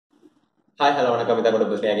Hi, hello, வணக்கம். இதான் கூட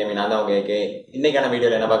புதுமையா கேமிங். நான் தான் உங்க ஏகே. இன்னைக்கான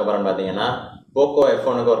வீடியோல என்ன பார்க்க போறோம்னு பாத்தீங்கன்னா, POCO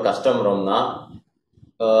F1 ஒரு கஸ்டம் ரோம் தான்.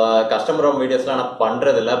 கஸ்டம் ரோம் வீடியோஸ்லாம் நான்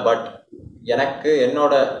பண்றது இல்ல, பட் எனக்கு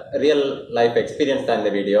என்னோட ரியல் லைஃப் எக்ஸ்பீரியன்ஸ் தான்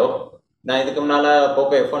இந்த வீடியோ. நான் இதுக்கு முன்னால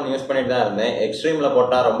POCO F1 யூஸ் பண்ணிட்டு தான் இருந்தேன். எக்ஸ்ட்ரீம்ல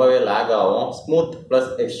போட்டா ரொம்பவே லேக் ஆகும். ஸ்மூத்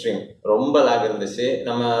பிளஸ் எக்ஸ்ட்ரீம் ரொம்ப லேக் இருந்துச்சு.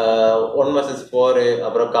 நம்ம 1 vs 4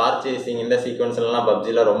 அப்புறம் கார் சேசிங் இந்த சீக்வன்ஸ் எல்லாம்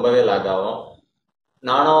PUBGல ரொம்பவே லேக் ஆகும்.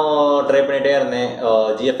 நானும் ட்ரை பண்ணிட்டே இருந்தேன்.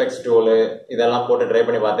 GFX டூலு இதெல்லாம் போட்டு ட்ரை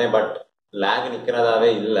பண்ணி பார்த்தேன், பட் லேக் நிற்கிறதாவே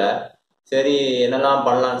இல்லை. சரி என்னெல்லாம்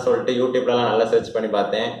பண்ணலான்னு சொல்லிட்டு யூடியூப்லலாம் நல்லா சர்ச் பண்ணி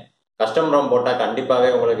பார்த்தேன். கஸ்டம் ரோம் போட்டால் கண்டிப்பாகவே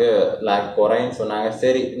உங்களுக்கு லேக் குறைன்னு சொன்னாங்க.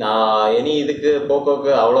 சரி நான் இனி இதுக்கு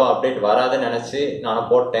போக்கோக்கு அவ்வளோ அப்டேட் வராதுன்னு நினச்சி நான்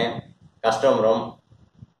போட்டேன் கஸ்டம் ரோம்.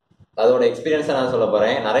 அதோட எக்ஸ்பீரியன்ஸை நான் சொல்ல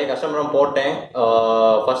போகிறேன். நிறைய கஸ்டம் ரோம் போட்டேன்.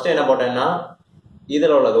 ஃபர்ஸ்ட் என்ன போட்டேன்னா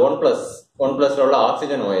இதில் உள்ளது ஒன் ப்ளஸில் உள்ள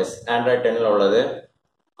ஆக்சிஜன் OS ஆண்ட்ராய்ட் 10ல் உள்ளது.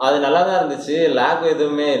 அது நல்லா தான் இருந்துச்சு, லேக்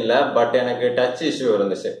எதுவுமே இல்லை. பட் எனக்கு டச் இஷ்யூ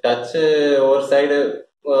இருந்துச்சு. டச்சு ஒரு சைடு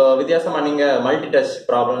வித்தியாசமாக நீங்கள் மல்டி டச்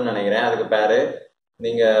ப்ராப்ளம்னு நினைக்கிறேன். அதுக்கு பேர்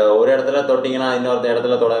நீங்கள் ஒரு இடத்துல தொட்டிங்கன்னா இன்னொரு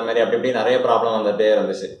இடத்துல தொடாத மாதிரி அப்படி இப்படி நிறைய ப்ராப்ளம் வந்துட்டே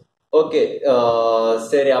இருந்துச்சு. ஓகே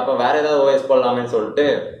சரி அப்போ வேற ஏதாவது OS போடலாமேன்னு சொல்லிட்டு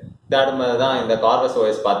தேர்ட் மாதிரி தான் இந்த CORVUS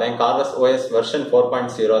OS பார்த்தேன். CORVUS OS வெர்ஷன்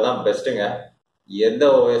 4.0 தான் பெஸ்ட்டுங்க. எந்த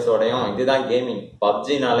OS-ஓடையும் இதுதான் கேமிங்.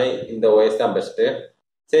 PUBGனாலே இந்த OS தான் பெஸ்ட்டு.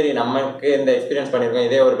 சரி நமக்கு இந்த எக்ஸ்பீரியன்ஸ் பண்ணியிருக்கோம்,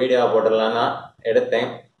 இதே ஒரு வீடியோவை போட்டுடலாம் நான் எடுத்தேன்.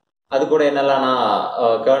 அது கூட என்னெல்லாம்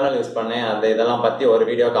நான் கர்னல் யூஸ் பண்ணேன் அந்த இதெல்லாம் பற்றி ஒரு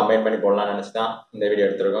வீடியோ கம்பைன் பண்ணி போடலாம்னு நினச்சி தான் இந்த வீடியோ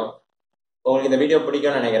எடுத்திருக்கோம். உங்களுக்கு இந்த வீடியோ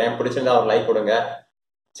பிடிக்கும்னு நினைக்கிறேன். பிடிச்சிருந்தா ஒரு லைக் கொடுங்க,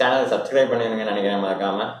 சேனல் சப்ஸ்கிரைப் பண்ணிடுங்கன்னு நினைக்கிறேன்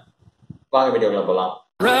மறக்காம. வாங்க வீடியோக்குள்ள போகலாம்.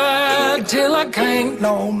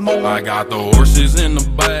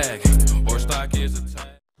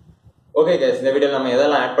 ஓகே கைஸ், இந்த வீடியோவில் நம்ம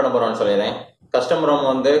எதெல்லாம் ஆட் பண்ண போகிறோம்னு சொல்லிடுறேன். கஸ்டம் ரோம்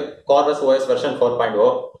வந்து CORVUS OS version 4.0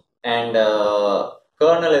 and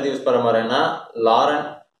kernel எது யூஸ் பண்ண போறேன்னா LawRun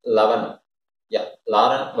 11.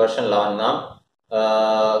 LawRun வெர்ஷன் 11 தான்.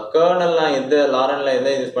 கர்னல்லாம் எது LawRunல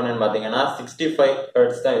எதை யூஸ் பண்ணேன்னு பார்த்தீங்கன்னா 65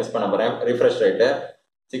 Hz தான் யூஸ் பண்ண போறேன். ரிஃப்ரெஷ் ரேட்டு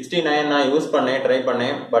 69 நான் யூஸ் பண்ணேன், ட்ரை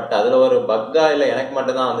பண்ணேன். பட் அதில் ஒரு பக்கா இல்லை, எனக்கு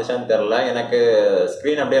மட்டும் தான் வந்துச்சான்னு தெரில. எனக்கு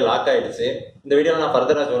ஸ்க்ரீன் அப்படியே லாக் ஆகிடுச்சு. இந்த வீடியோவில் நான்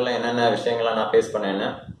ஃபர்தராக சொல்லலாம் என்னென்ன விஷயங்கள்லாம் நான் ஃபேஸ் பண்ணேன்னு.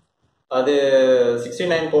 அது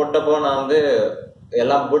 69 போட்டப்போ நான் வந்து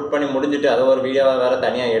எல்லாம் புட் பண்ணி முடிஞ்சுட்டு அதை ஒரு வீடியோவை வேற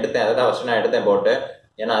தனியாக எடுத்தேன். அதை தான் ஃபஸ்ட்டு நான் எடுத்தேன் போட்டு.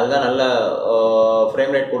 ஏன்னா அதுதான் நல்ல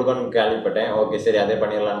ஃப்ரேம் ரேட் கொடுக்கணும்னு கேள்விப்பட்டேன். ஓகே சரி அதே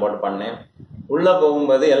பண்ணிடலான்னு போட்டு பண்ணேன். உள்ளே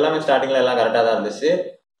போகும்போது எல்லாமே ஸ்டார்டிங்கில் எல்லாம் கரெக்டாக தான் இருந்துச்சு.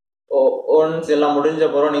 ஒன்ஸ் எல்லாம் முடிஞ்ச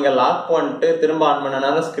போகிறோம் நீங்கள் லாக் பண்ணிட்டு திரும்ப ஆன்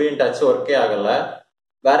பண்ணனாலும் ஸ்க்ரீன் டச் ஒர்க்கே ஆகலை.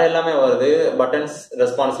 வேற எல்லாமே வருது, பட்டன்ஸ்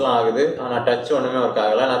ரெஸ்பான்ஸ்லாம் ஆகுது, ஆனால் டச் ஒன்றுமே ஒர்க்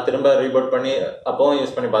ஆகலை. நான் திரும்ப ரீபோட் பண்ணி அப்பவும்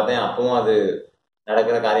யூஸ் பண்ணி பார்த்தேன், அப்பவும் அது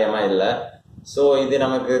நடக்கிற காரியமா இல்லை. ஸோ இது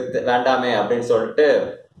நமக்கு வேண்டாமே அப்படின்னு சொல்லிட்டு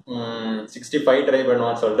 65 ட்ரை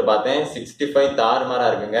பண்ணுவான்னு சொல்லிட்டு பார்த்தேன். 65 தாறுமாறா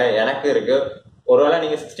இருக்குங்க. எனக்கு இருக்கு. ஒருவேளை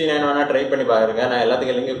நீங்க 69 வேணா ட்ரை பண்ணி பாருங்க, நான்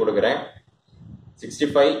எல்லாத்துக்கும் லிங்க் கொடுக்குறேன்.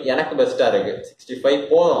 65 எனக்கு பெஸ்டா இருக்கு. 65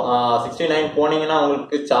 போதும். 69 போனீங்கன்னா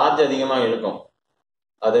உங்களுக்கு சார்ஜ் அதிகமா இழுக்கும்.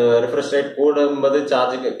 அது ரிஃப்ரெஷ் ரேட் கூடும்போது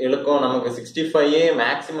சார்ஜுக்கு இழுக்கும். நமக்கு 65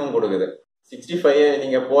 மேக்சிமம் கொடுக்குது. 65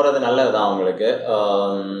 நீங்க போறது நல்லதுதான் உங்களுக்கு.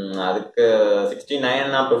 அதுக்கு 69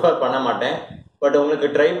 நான் ப்ரிஃபர் பண்ண மாட்டேன். பட் உங்களுக்கு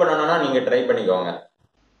ட்ரை பண்ணணும்னா நீங்க ட்ரை பண்ணிக்கோங்க.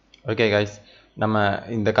 ஓகே கைஸ், நம்ம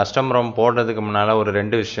இந்த கஸ்டம் ரோம் போடுறதுக்கு முன்னால் ஒரு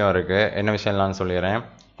 2 விஷயம் இருக்குது. என்ன விஷயம்லாம் சொல்லிடுறேன்.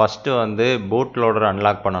 ஃபஸ்ட்டு வந்து பூட் லோடர்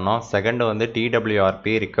அன்லாக் பண்ணணும். செகண்டு வந்து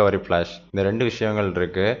TWRP ரிகவரி ஃப்ளாஷ். இந்த 2 விஷயங்கள்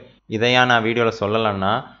இருக்குது. இதையா நான் வீடியோவில்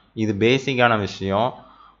சொல்லலைன்னா இது பேசிக்கான விஷயம்.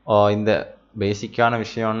 இந்த பேசிக்கான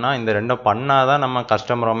விஷயம்னா இந்த 2 பண்ணால் தான் நம்ம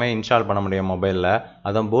கஸ்டம் ரோமே இன்ஸ்டால் பண்ண முடியும் மொபைலில்.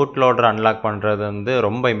 அதுவும் பூட் லோடர் அன்லாக் பண்ணுறது வந்து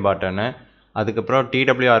ரொம்ப இம்பார்ட்டன்ட்டு. அதுக்கப்புறம்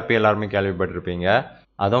TWRP எல்லாருமே கேள்விப்பட்டிருப்பீங்க,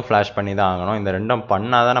 அதுவும் ஃப்ளாஷ் பண்ணி தான் ஆகணும். இந்த 2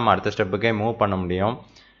 பண்ணால் தான் நம்ம அடுத்த ஸ்டெப்புக்கே மூவ் பண்ண முடியும்.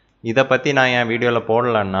 இதை பற்றி நான் என் வீடியோவில்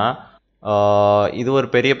போடலன்னா இது ஒரு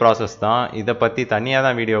பெரிய ப்ராசஸ் தான். இதை பற்றி தனியாக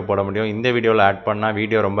தான் வீடியோ போட முடியும். இந்த வீடியோவில் ஆட் பண்ணால்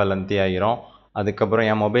வீடியோ ரொம்ப லென்த்தி ஆகிரும். அதுக்கப்புறம்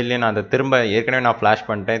என் மொபைல்லேயே நான் அதை ஏற்கனவே நான் ஃப்ளாஷ்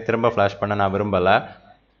பண்ணிட்டேன், திரும்ப ஃப்ளாஷ் பண்ண நான் விரும்பலை.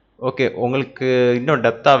 ஓகே, உங்களுக்கு இன்னும்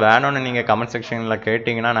டெப்த்தாக வேணும்னு நீங்கள் கமெண்ட் செக்ஷனில்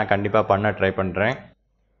கேட்டிங்கன்னா நான் கண்டிப்பாக பண்ண ட்ரை பண்ணுறேன்.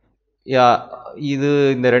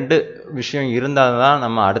 இந்த 2 விஷயம் இருந்தால் தான்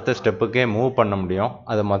நம்ம அடுத்த ஸ்டெப்புக்கே மூவ் பண்ண முடியும்.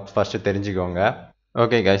 அதை ஃபஸ்ட்டு தெரிஞ்சுக்கோங்க.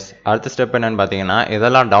 ஓகே கைஸ், அடுத்த ஸ்டெப் என்னென்னு பார்த்தீங்கன்னா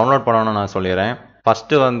இதெல்லாம் டவுன்லோட் பண்ணணும்னு நான் சொல்லிடுறேன்.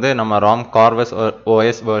 ஃபஸ்ட்டு வந்து நம்ம ROM CORVUS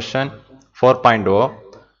OS வெர்ஷன் 4.0.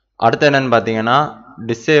 அடுத்து என்னென்னு பார்த்தீங்கன்னா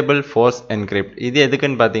டிசேபிள் ஃபோர்ஸ் என்கிரிப்ட். இது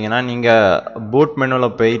எதுக்குன்னு பார்த்தீங்கன்னா நீங்கள் பூட்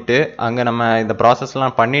மெனுவில் போயிட்டு அங்கே நம்ம இந்த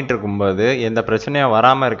ப்ராசஸ்லாம் பண்ணிகிட்டு இருக்கும்போது எந்த பிரச்சனையும்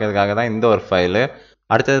வராமல் இருக்கிறதுக்காக தான் இந்த ஒரு ஃபைலு.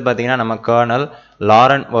 அடுத்தது பார்த்தீங்கன்னா நம்ம கர்னல்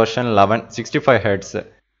LawRun வெர்ஷன் 11 65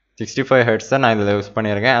 Hz நான் இதில் யூஸ்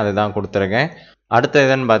பண்ணியிருக்கேன், அதுதான் கொடுத்துருக்கேன். அடுத்து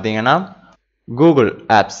எதுன்னு பார்த்தீங்கன்னா கூகுள்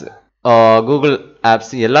ஆப்ஸ். கூகுள்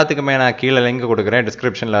ஆப்ஸ் எல்லாத்துக்குமே நான் கீழே லிங்க் கொடுக்குறேன்,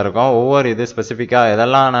 டிஸ்கிரிப்ஷனில் இருக்கும். ஒவ்வொரு இது ஸ்பெசிஃபிக்காக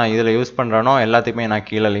எதெல்லாம் நான் இதில் யூஸ் பண்ணுறேனோ எல்லாத்துக்குமே நான்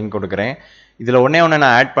கீழே லிங்க் கொடுக்குறேன். இதில் ஒன்றே ஒன்று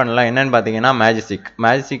நான் ஆட் பண்ணல, என்னென்னு பார்த்தீங்கன்னா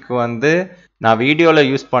மேஜிக் வந்து நான் வீடியோவில்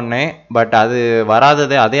யூஸ் பண்ணேன், பட் அது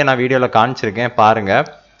வராதது அதே நான் வீடியோவில் காமிச்சிருக்கேன் பாருங்கள்.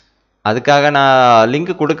 அதுக்காக நான்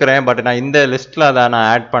லிங்க் கொடுக்குறேன், பட் நான் இந்த லிஸ்ட்டில் அதை நான்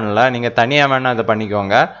ஆட் பண்ணல. நீங்கள் தனியாக வேணால் அதை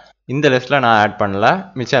பண்ணிக்கோங்க. இந்த லிஸ்ட்டில் நான் ஆட் பண்ணல,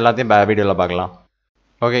 மிச்சம் எல்லாத்தையும் வீடியோவில் பார்க்கலாம்.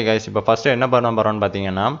 ஓகே கைஸ், இப்போ ஃபஸ்ட்டு என்ன பண்ண போகிறோன்னு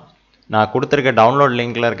பார்த்தீங்கன்னா, நான் கொடுத்துருக்க டவுன்லோட்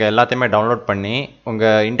லிங்க்கில் இருக்க எல்லாத்தையுமே டவுன்லோட் பண்ணி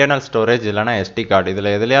உங்கள் இன்டர்னல் ஸ்டோரேஜ் இல்லைனா SD கார்டு இதில்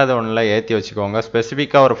எதுலையாவது ஒன்றில் ஏற்றி வச்சுக்கோங்க.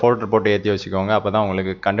 ஸ்பெசிஃபிக்காக ஒரு ஃபோல்டர் போட்டு ஏற்றி வச்சுக்கோங்க, அப்போ தான்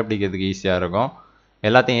உங்களுக்கு கண்டுபிடிக்கிறதுக்கு ஈஸியாக இருக்கும்.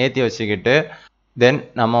 எல்லாத்தையும் ஏற்றி வச்சுக்கிட்டு தென்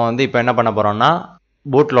நம்ம வந்து இப்போ என்ன பண்ண போகிறோம்னா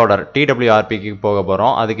பூட் லோடர் TWRPக்கு போக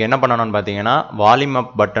போகிறோம். அதுக்கு என்ன பண்ணணும்னு பார்த்தீங்கன்னா வால்யூம்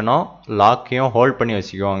அப் பட்டனும் லாக்கையும் ஹோல்ட் பண்ணி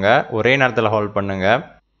வச்சுக்கோங்க. ஒரே நேரத்தில் ஹோல்ட் பண்ணுங்கள்.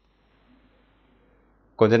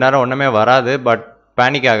 கொஞ்ச நேரம் ஒன்றுமே வராது, பட்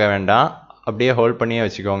பேனிக் ஆக வேண்டாம், அப்படியே ஹோல்ட் பண்ணியே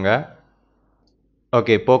வச்சுக்கோங்க.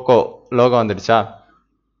 ஓகே, போக்கோ லோகோ வந்துடுச்சா?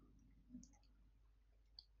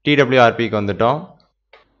 TWRPக்கு வந்துட்டோம்.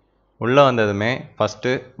 உள்ளே வந்ததுமே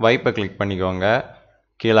ஃபஸ்ட்டு வைப்பை கிளிக் பண்ணிக்கோங்க,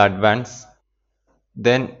 கீழே அட்வான்ஸ்,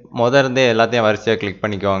 தென் இருந்தே எல்லாத்தையும் வரிசையாக கிளிக்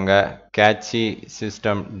பண்ணிக்கோங்க. கேட்சி,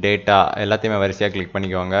 சிஸ்டம், டேட்டா எல்லாத்தையுமே வரிசையாக கிளிக்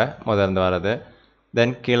பண்ணிக்கோங்க, இருந்து வர்றது.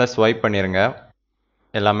 தென் கீழே ஸ்வைப் பண்ணிடுங்க,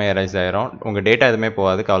 எல்லாமே எரைஸ் ஆயிரும். உங்கள் டேட்டா எதுவுமே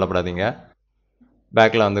போகாது, கவலைப்படாதீங்க.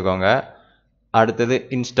 பேக்கில் வந்துக்கோங்க. அடுத்தது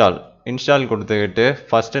இன்ஸ்டால் கொடுத்துக்கிட்டு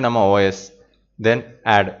ஃபஸ்ட்டு நம்ம OS, தென்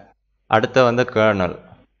ஆட், அடுத்து வந்து கர்னல்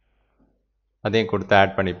அதையும் கொடுத்து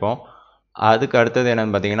ஆட் பண்ணிப்போம். அதுக்கு அடுத்தது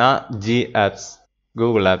என்னென்னு பார்த்தீங்கன்னா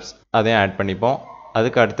கூகுள் ஆப்ஸ் அதையும் ஆட் பண்ணிப்போம்.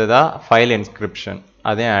 அதுக்கு அடுத்ததாக ஃபைல் இன்ஸ்கிரிப்ஷன்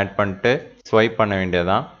அதையும் ஆட் பண்ணிட்டு ஸ்வைப் பண்ண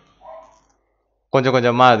வேண்டியதான். கொஞ்சம்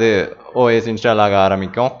கொஞ்சமாக அது OS இன்ஸ்டால் ஆக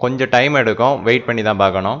ஆரம்பிக்கும். கொஞ்சம் டைம் எடுக்கும், வெயிட் பண்ணி தான்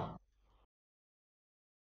பார்க்கணும்.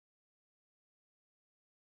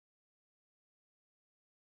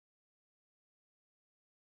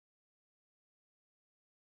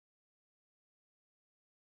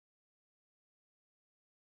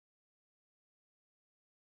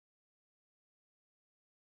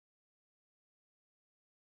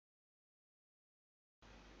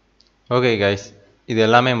 ஓகே கைஸ், இது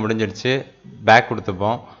எல்லாமே முடிஞ்சிடுச்சு. பேக்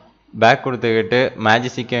கொடுத்துப்போம். பேக் கொடுத்துக்கிட்டு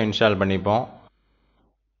மேஜிக்கை இன்ஸ்டால் பண்ணிப்போம்.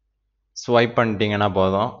 ஸ்வைப் பண்ணிட்டீங்கன்னா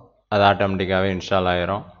போதும், அது ஆட்டோமேட்டிக்காகவே இன்ஸ்டால்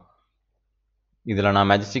ஆகிரும். இதில்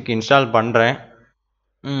நான் மேஜிக் இன்ஸ்டால் பண்ணுறேன்.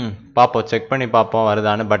 பார்ப்போம், செக் பண்ணி பார்ப்போம்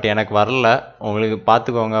வருதான்னு. பட் எனக்கு வரல, உங்களுக்கு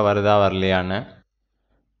பார்த்துக்கோங்க வருதா வரலையான்னு.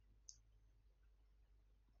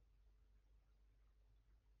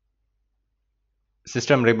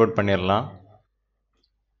 சிஸ்டம் ரீபூட் பண்ணிடலாம்.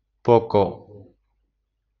 போக்கோ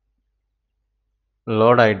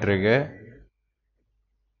லோட் ஆகிட்டுருக்கு.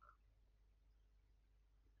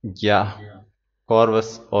 CORVUS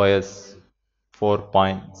OS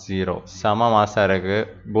 4.0 செம மாசாக இருக்குது.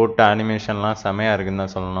 பூட் அனிமேஷன்லாம் செமையாக இருக்குன்னு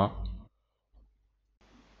தான் சொல்லணும்.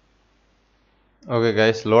 ஓகே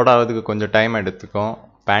கைஸ், லோட் ஆகிறதுக்கு கொஞ்சம் டைம் எடுத்துக்கும்,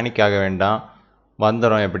 பேனிக் ஆக வேண்டாம்,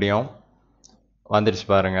 வந்துடும். எப்படியும் வந்துடுச்சு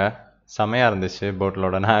பாருங்கள், செமையாக இருந்துச்சு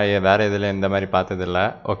போட்லோட. நான் வேறு இதில் இந்த மாதிரி பார்த்ததில்ல.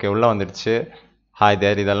 ஓகே, உள்ளே வந்துடுச்சு. ஹாய்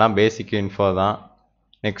தேர், இதெல்லாம் பேசிக் இன்ஃபோ தான்.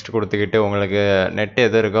 நெக்ஸ்ட் கொடுத்துக்கிட்டு உங்களுக்கு நெட்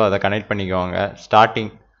எது இருக்கோ அதை கனெக்ட் பண்ணிக்கோங்க. Starting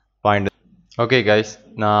point. ஓகே கைஸ்,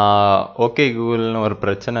 நான் ஓகே கூகுள்னு ஒரு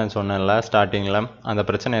பிரச்சனை சொன்னேன்ல ஸ்டார்டிங்கில், அந்த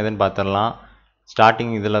பிரச்சனை எதுன்னு பார்த்துடலாம்.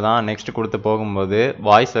 ஸ்டார்டிங் இதில் தான். நெக்ஸ்ட் கொடுத்து போகும்போது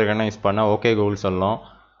வாய்ஸ் ரெகனைஸ் பண்ண ஓகே கூகுள் சொல்லும்.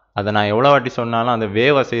 அதை நான் எவ்வளோ வாட்டி சொன்னாலும் அந்த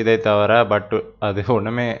வேவை செய்தே தவிர பட் அது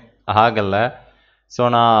ஒன்றுமே ஆகலை. ஸோ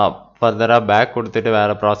நான் ஃபர்தராக பேக் கொடுத்துட்டு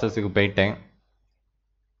வேறு ப்ராசஸுக்கு போயிட்டேன்.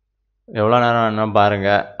 எவ்வளோ நேரம் என்ன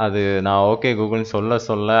பாருங்கள், அது நான் ஓகே கூகுள்னு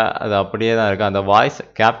சொல்ல அது அப்படியே தான் இருக்குது. அந்த வாய்ஸ்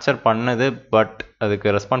கேப்சர் பண்ணுது, பட்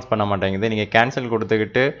அதுக்கு ரெஸ்பான்ஸ் பண்ண மாட்டேங்குது. நீங்கள் கேன்சல்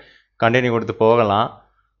கொடுத்துக்கிட்டு கண்டினியூ கொடுத்து போகலாம்,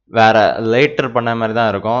 வேறு லேட்டர் பண்ண மாதிரி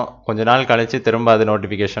தான் இருக்கும். கொஞ்ச நாள் கழித்து திரும்ப அது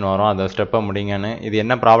நோட்டிஃபிகேஷன் வரும், அந்த ஸ்டெப்பை முடிங்கன்னு. இது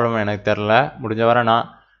என்ன ப்ராப்ளம் எனக்கு தெரில. முடிஞ்ச வரை நான்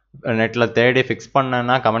நெட்டில் தேடி ஃபிக்ஸ்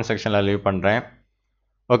பண்ணேன்னா கமெண்ட் செக்ஷனில் லீவ் பண்ணுறேன்.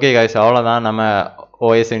 ஓகே கைஸ், அவ்வளோதான். நம்ம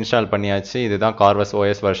OS இன்ஸ்டால் பண்ணியாச்சு. இதுதான் CORVUS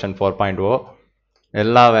OS வெர்ஷன் 4.0.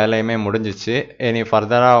 எல்லா வேலையுமே முடிஞ்சிச்சு. இனி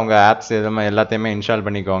ஃபர்தராக உங்கள் ஆப்ஸ் எதுவுமே எல்லாத்தையுமே இன்ஸ்டால்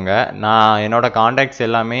பண்ணிக்கோங்க. நான் என்னோடய காண்டாக்ட்ஸ்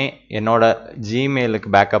எல்லாமே என்னோடய ஜிமெயிலுக்கு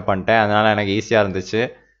பேக்கப் பண்ணிட்டேன், அதனால் எனக்கு ஈஸியாக இருந்துச்சு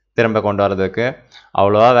திரும்ப கொண்டு வரதுக்கு.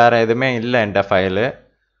 அவ்வளோவா வேறு எதுவுமே இல்லை என்கிட்ட ஃபைலு.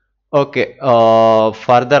 ஓகே,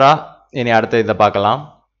 ஃபர்தராக இனி அடுத்த இதை பார்க்கலாம்.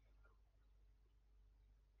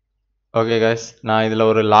 ஓகே கைஸ், நான் இதில்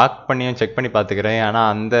ஒரு லாக் பண்ணியும் செக் பண்ணி பார்த்துக்கிறேன். ஆனால்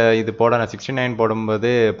அந்த இது போட நான் 69 போடும்போது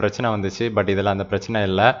பிரச்சனை வந்துச்சு, பட் இதில் அந்த பிரச்சனை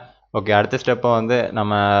இல்லை. ஓகே, அடுத்த ஸ்டெப்பை வந்து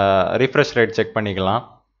நம்ம ரிஃப்ரெஷ் ரேட் செக் பண்ணிக்கலாம்.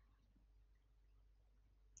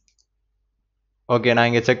 ஓகே, நான்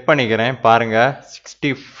இங்கே செக் பண்ணிக்கிறேன் பாருங்கள்.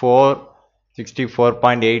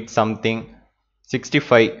 64.8 சம்திங்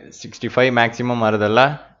 65 மேக்ஸிமம் வருதில்ல,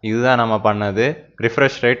 இதுதான் நம்ம பண்ணது.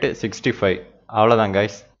 ரிஃப்ரெஷ் ரேட்டு 65, அவ்வளோதான்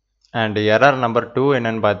கைஸ். அண்ட் எரர் நம்பர் 2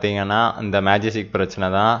 என்னென்னு பார்த்தீங்கன்னா, இந்த மேஜிக் பிரச்சனை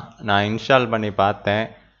தான். நான் இன்ஸ்டால் பண்ணி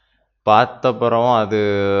பார்த்தப்பறம் அது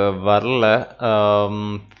வரல,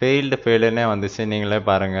 ஃபெயில்டுன்னே வந்துச்சு. நீங்களே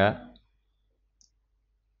பாருங்கள்.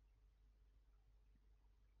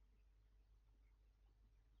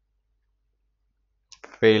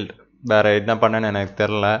 ஃபெயில்டு. வேறு என்ன பண்ணேன்னு எனக்கு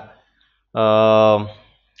தெரில.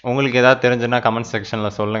 உங்களுக்கு எதாவது தெரிஞ்சுன்னா கமெண்ட்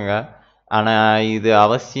செக்ஷனில் சொல்லுங்கள். ஆனால் இது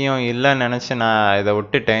அவசியம் இல்லைன்னு நினச்சி நான் இதை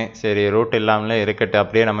விட்டுட்டேன். சரி, ரூட் இல்லாமலே இருக்கட்டும்,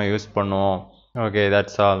 அப்படியே நம்ம யூஸ் பண்ணுவோம். Okay,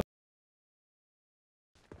 that's all.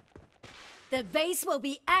 The base will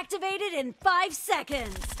be activated in 5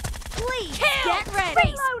 seconds. Please get ready.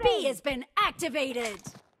 Base B has been activated.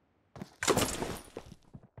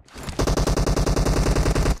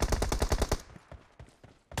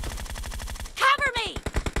 Cover me.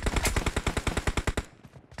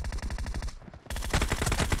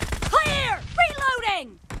 Clear. Reloading.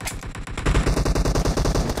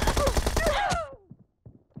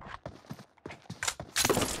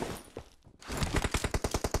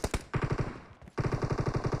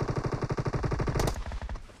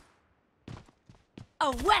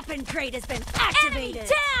 A weapon crate has been activated!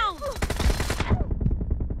 Enemy down!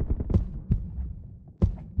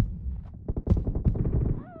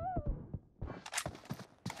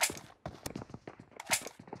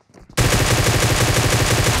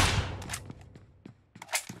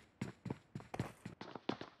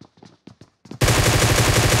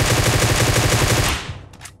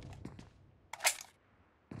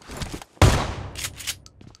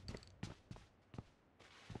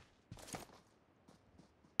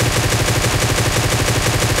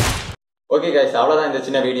 Okay guys, அவ்வளோதான் இந்த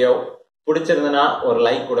சின்ன video. பிடிச்சிருந்ததுன்னா ஒரு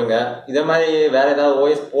like கொடுங்க. இதே மாதிரி வேற ஏதாவது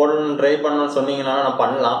வாய்ஸ் போடணும்னு ட்ரை பண்ணணும்னு சொன்னீங்கன்னா நான்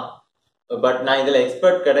பண்ணலாம். பட் நான் இதில்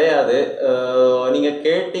எக்ஸ்பர்ட் கிடையாது. நீங்கள்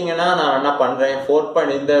கேட்டிங்கன்னா நான் என்ன பண்ணுறேன்.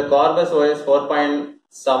 இந்த CORVUS OS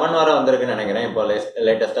 4.7 வரை வந்திருக்குன்னு நினைக்கிறேன். இப்போ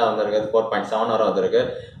லேட்டஸ்ட்டாக வந்திருக்கு 4.7 வரை வந்திருக்கு.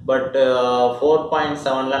 பட்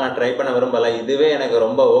 4.7ல் நான் ட்ரை பண்ண விரும்பலை. இதுவே எனக்கு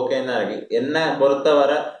ரொம்ப ஓகேன்னு தான் இருக்குது. என்ன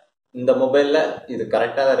பொறுத்தவரை இந்த மொபைலில் இது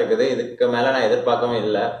கரெக்டாக தான் இருக்குது. இதுக்கு மேலே நான் எதிர்பார்க்கவே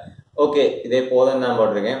இல்லை. ஓகே, இதே போதும்னு நான்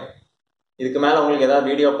போட்டிருக்கேன். இதுக்கு மேலே உங்களுக்கு ஏதாவது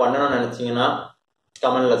வீடியோ பண்ணணும்னு நினச்சிங்கன்னா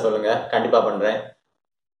கமெண்டில் சொல்லுங்கள், கண்டிப்பாக பண்ணுறேன்.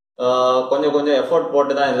 கொஞ்சம் எஃபோர்ட்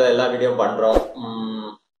போட்டு தான் இதில் எல்லா வீடியோ பண்ணுறோம்.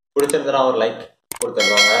 பிடிச்சிருந்தனா ஒரு லைக்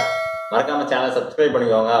கொடுத்துருக்கோங்க. மறக்காமல் சேனலை சப்ஸ்கிரைப்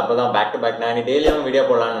பண்ணிக்கோங்க. அப்போ தான் பேக் டு பேக் நான் டெய்லியும் வீடியோ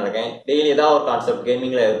போடலான்னு இருக்கேன். டெய்லி ஏதாவது ஒரு கான்செப்ட்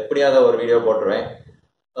கேமிங்கில் எப்படியாவது ஒரு வீடியோ போட்டுருவேன்.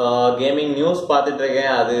 கேமிங் நியூஸ் பார்த்துட்டு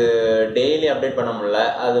இருக்கேன். அது டெய்லி அப்டேட் பண்ண முடியல.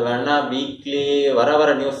 அது வேணா வீக்லி வர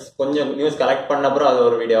கொஞ்சம் நியூஸ் கலெக்ட் பண்ண அப்புறம் அது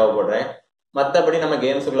ஒரு வீடியோவை போடுறேன். மற்றபடி நம்ம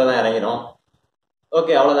கேம்ஸுக்குள்ளே தான் இறங்கினோம்.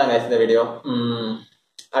 ஓகே, அவ்வளோதாங்க இந்த வீடியோ.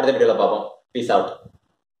 அடுத்த வீடியோவில் பார்ப்போம். Peace out.